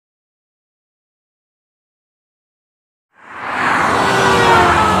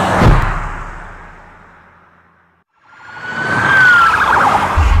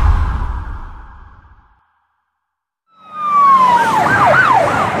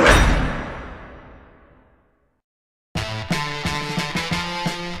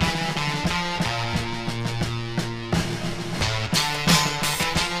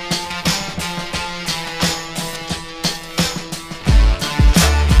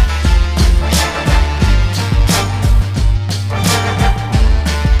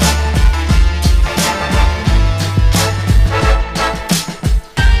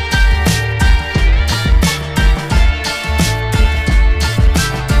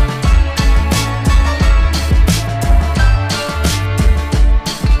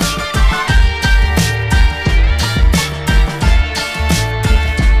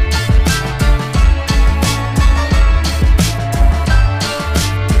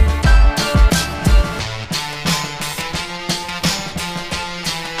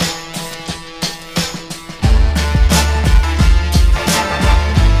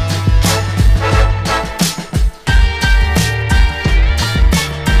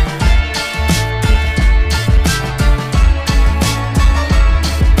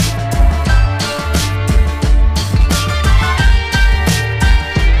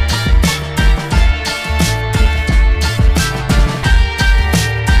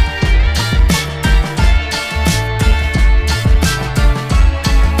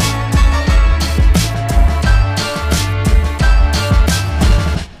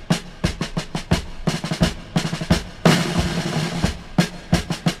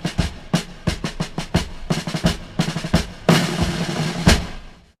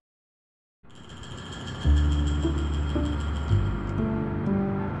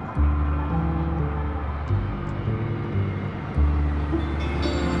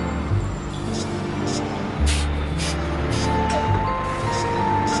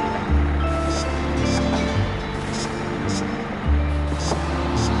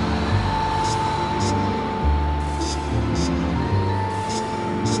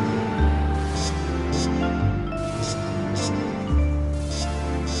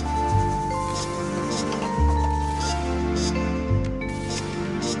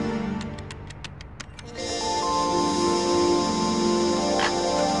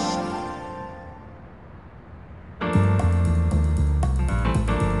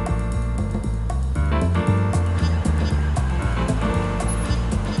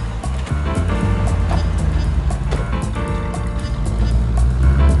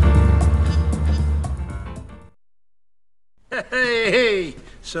Hey,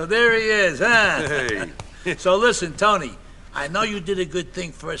 so there he is, huh? Hey. So listen, Tony, I know you did a good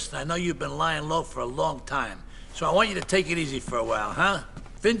thing first, and I know you've been lying low for a long time. So I want you to take it easy for a while, huh?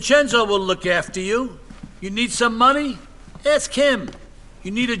 Vincenzo will look after you. You need some money? Ask him.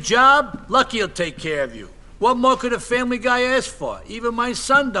 You need a job? Lucky he'll take care of you. What more could a family guy ask for? Even my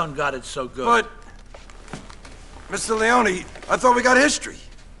son done got it so good. But, Mr. Leone, I thought we got history.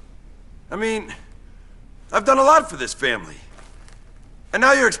 I mean, I've done a lot for this family. And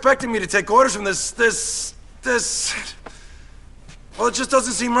now you're expecting me to take orders from this... Well, it just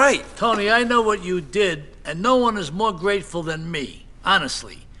doesn't seem right. Tony, I know what you did, and no one is more grateful than me,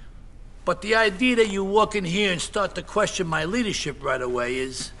 honestly. But the idea that you walk in here and start to question my leadership right away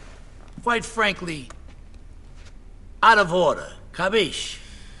is, quite frankly, out of order. Capiche?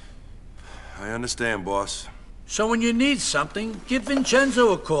 I understand, boss. So when you need something, give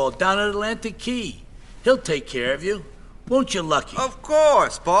Vincenzo a call down at Atlantic Key. He'll take care of you. Won't you, Lucky? Of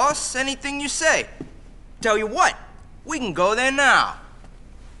course, boss. Anything you say. Tell you what, we can go there now.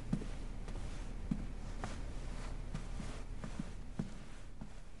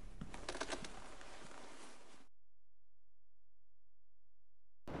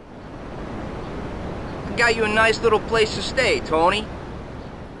 I got you a nice little place to stay, Tony.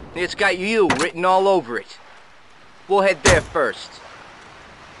 It's got you written all over it. We'll head there first.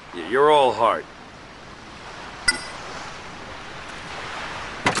 Yeah, you're all heart.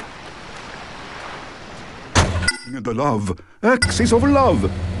 The love. Axis of love.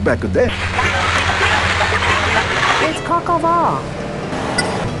 Back there. It's Coco.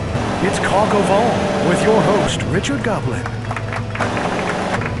 It's Coco with your host, Richard Goblin.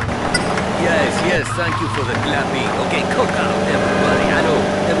 Yes, thank you for the clapping. Okay, cook out, everybody. I know,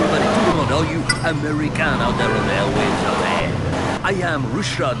 everybody, tout le monde, all you American out there on the airwaves out there. I am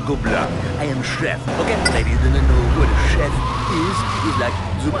Richard Goblin. I am chef. Okay, ladies didn't know what a chef is. He's like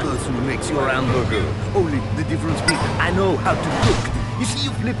the person who makes your hamburger. Only the difference being, I know how to cook. You see,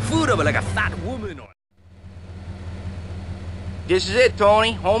 you flip food over like a fat woman. This is it,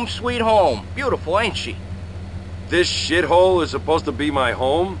 Tony. Home sweet home. Beautiful, ain't she? This shithole is supposed to be my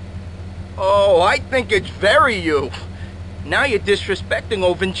home? Oh, I think it's very you. Now you're disrespecting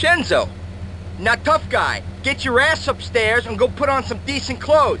old Vincenzo. Now, tough guy, get your ass upstairs and go put on some decent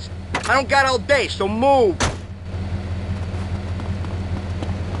clothes. I don't got all day, so move.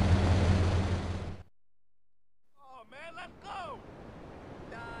 Oh, man, let's go.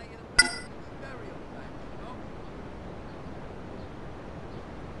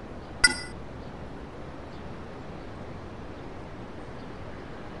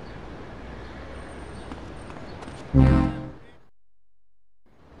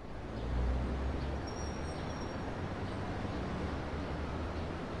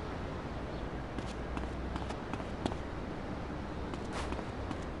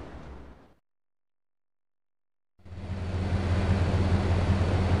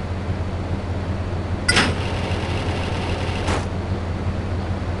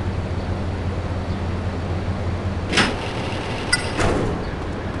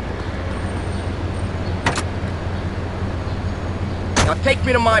 Now take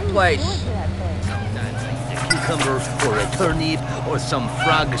me to my place. Sometimes I eat a cucumber or a turnip or some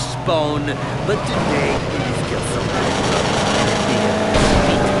frog spawn, but today it is just some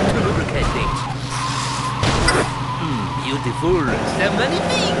meat to lubricate things. Beautiful. C'est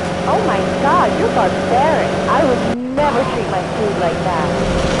magnifique. Oh my God, you're barbaric. I would never treat my food like that.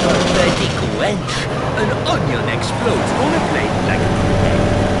 Pathetic wench. An onion explodes on a plate like a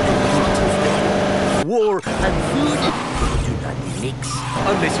war and food do not mix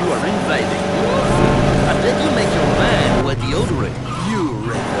unless you are inviting your food. And then you make your man or deodorant. You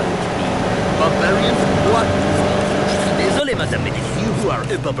refer to me. Barbarians? What? Je suis désolé, madame, mais it's you who are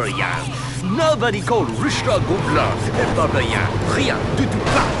a barbarian. Nobody called Richard Goblin a barbarian. Rien du tout.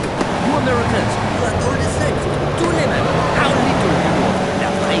 Pas. You Americans, you are all the same. Tous les mêmes. How little you know la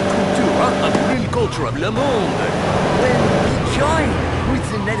vraie culture, of real culture of le monde. When we join with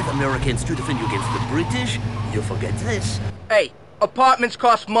the Native Americans to defend you against the British, you forget this. Hey, apartments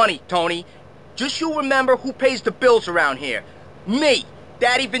cost money, Tony. Just you remember who pays the bills around here. Me,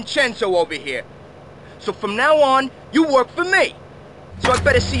 Daddy Vincenzo over here. So from now on, you work for me. So I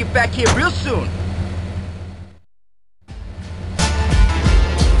better see you back here real soon.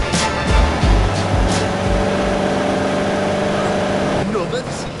 No, but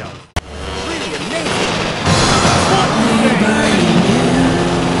sit down. Really amazing.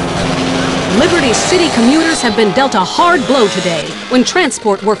 Liberty say city commuters have been dealt a hard blow today when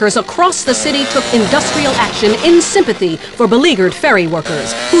transport workers across the city took industrial action in sympathy for beleaguered ferry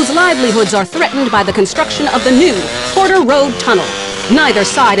workers whose livelihoods are threatened by the construction of the new Porter Road Tunnel. Neither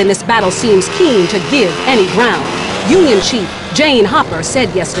side in this battle seems keen to give any ground. Union Chief Jane Hopper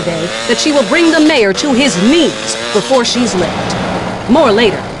said yesterday that she will bring the mayor to his knees before she's licked. More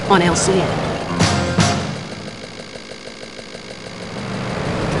later on LCN.